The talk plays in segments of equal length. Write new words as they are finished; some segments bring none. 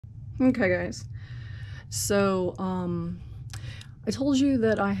Okay guys, so I told you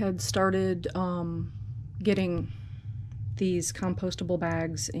that I had started getting these compostable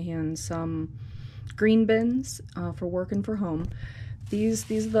bags and some green bins for work and for home. These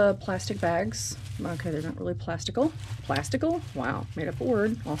are the plastic bags. Okay, they're not really plastical. Plastical? Wow, made up a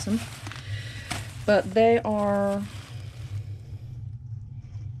word. Awesome. But they are,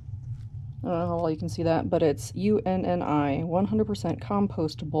 I don't know how well you can see that, but it's UNNI, 100%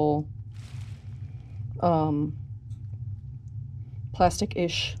 compostable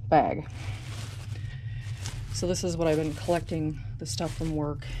plastic-ish bag. So this is what I've been collecting the stuff from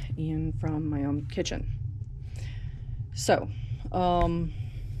work and from my own kitchen. So, what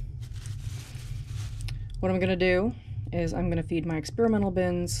I'm gonna do is I'm gonna feed my experimental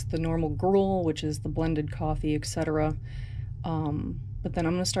bins the normal gruel, which is the blended coffee, etc. But then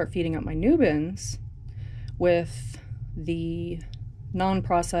I'm gonna start feeding up my new bins with the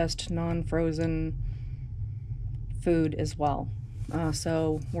non-processed, non-frozen food as well.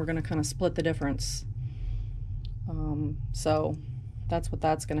 So we're gonna kind of split the difference. So that's what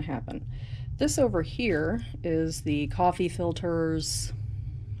that's gonna happen. This over here is the coffee filters,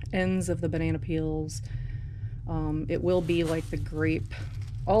 ends of the banana peels. It will be like the grape,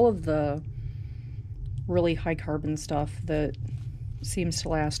 all of the really high carbon stuff that seems to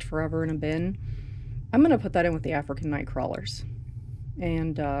last forever in a bin. I'm gonna put that in with the African night crawlers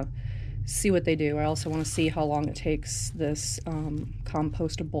and see what they do. I also want to see how long it takes this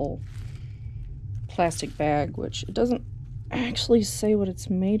compostable plastic bag, which it doesn't actually say what it's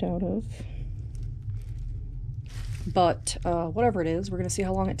made out of. But whatever it is, we're going to see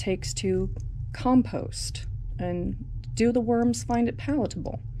how long it takes to compost. And do the worms find it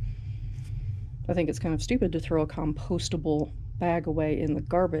palatable? I think it's kind of stupid to throw a compostable bag away in the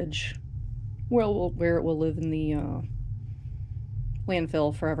garbage where it will live in the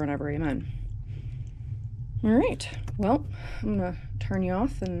landfill forever and ever, amen. Alright, well, I'm going to turn you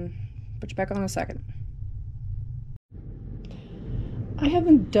off and put you back on in a second. I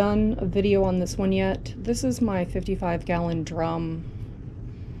haven't done a video on this one yet. This is my 55-gallon drum,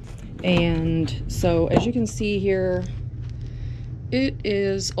 and so as you can see here, it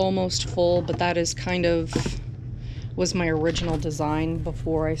is almost full, but that is kind of was my original design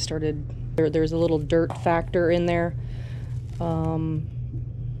before I started. There's a little dirt factor in there. I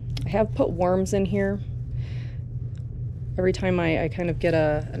have put worms in here. Every time I kind of get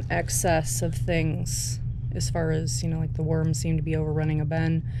an excess of things, as far as, you know, like the worms seem to be overrunning a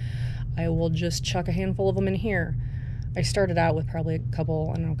bin, I will just chuck a handful of them in here. I started out with probably a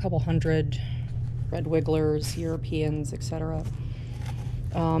couple hundred red wigglers, Europeans, etc.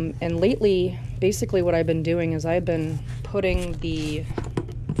 And lately, basically what I've been doing is I've been putting the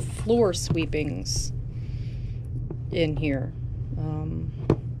floor sweepings in here.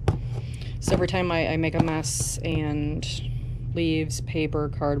 So every time I make a mess and leaves, paper,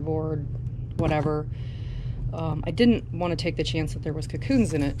 cardboard, whatever, I didn't want to take the chance that there was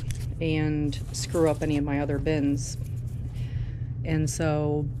cocoons in it and screw up any of my other bins. And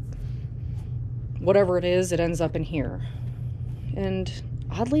so whatever it is, it ends up in here. And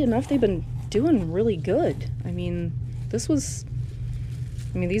oddly enough, they've been doing really good. I mean,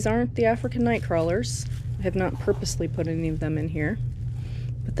 these aren't the African night crawlers. I have not purposely put any of them in here,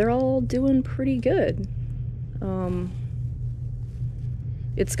 but they're all doing pretty good.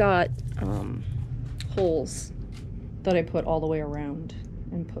 It's got holes that I put all the way around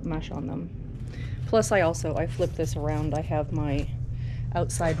and put mesh on them. Plus I flip this around. I have my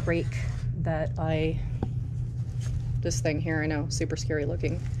outside rake that this thing here, I know, super scary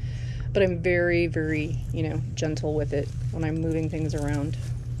looking, but I'm very, very, you know, gentle with it when I'm moving things around.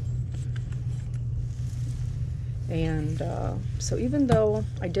 And so even though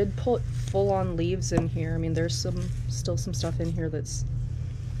I did put full-on leaves in here, I mean, there's still some stuff in here that's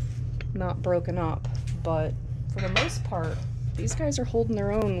not broken up, but for the most part, these guys are holding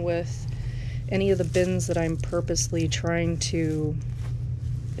their own with any of the bins that I'm purposely trying to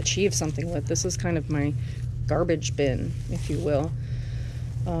achieve something with. This is kind of my garbage bin, if you will.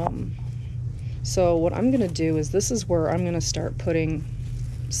 So what I'm gonna do is, this is where I'm gonna start putting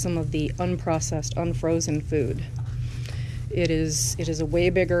some of the unprocessed, unfrozen food. It is a way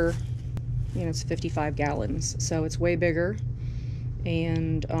bigger, you know, it's 55 gallons, so it's way bigger.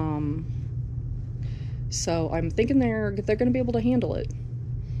 And so I'm thinking they're going to be able to handle it.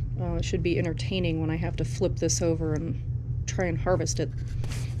 It should be entertaining when I have to flip this over and try and harvest it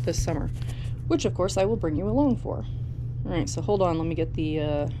this summer, which of course I will bring you along for. Alright, so hold on, let me get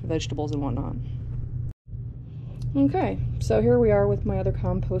the vegetables and whatnot. Okay, so here we are with my other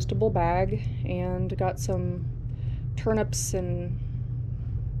compostable bag, and got some turnips and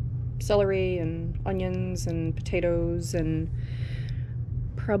celery and onions and potatoes and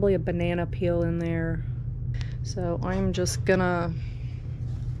probably a banana peel in there. So I'm just gonna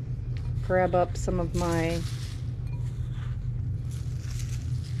grab up some of my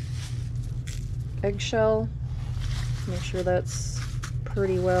eggshell, make sure that's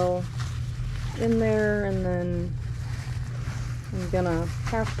pretty well in there, and then I'm gonna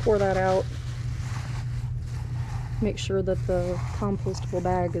half pour that out. Make sure that the compostable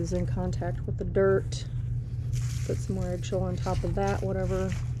bag is in contact with the dirt. Put some more eggshell on top of that, whatever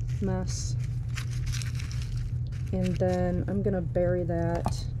mess. And then I'm gonna bury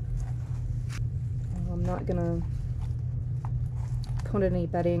that. I'm not gonna put any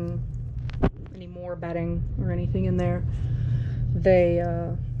bedding, any more bedding or anything in there.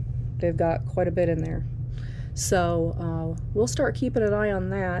 They've got quite a bit in there. So we'll start keeping an eye on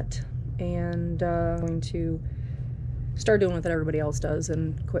that, and going to start doing what everybody else does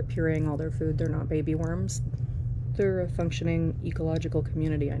and quit pureeing all their food. They're not baby worms. They're a functioning ecological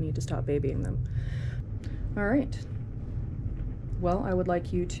community. I need to stop babying them. All right. Well, I would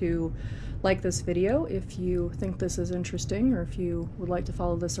like you to like this video if you think this is interesting, or if you would like to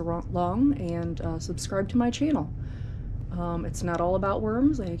follow this along, and subscribe to my channel. It's not all about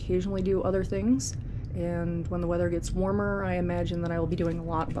worms. I occasionally do other things, and when the weather gets warmer, I imagine that I will be doing a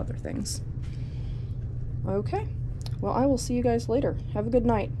lot of other things. Okay. Well, I will see you guys later. Have a good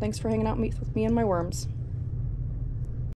night. Thanks for hanging out with me and my worms.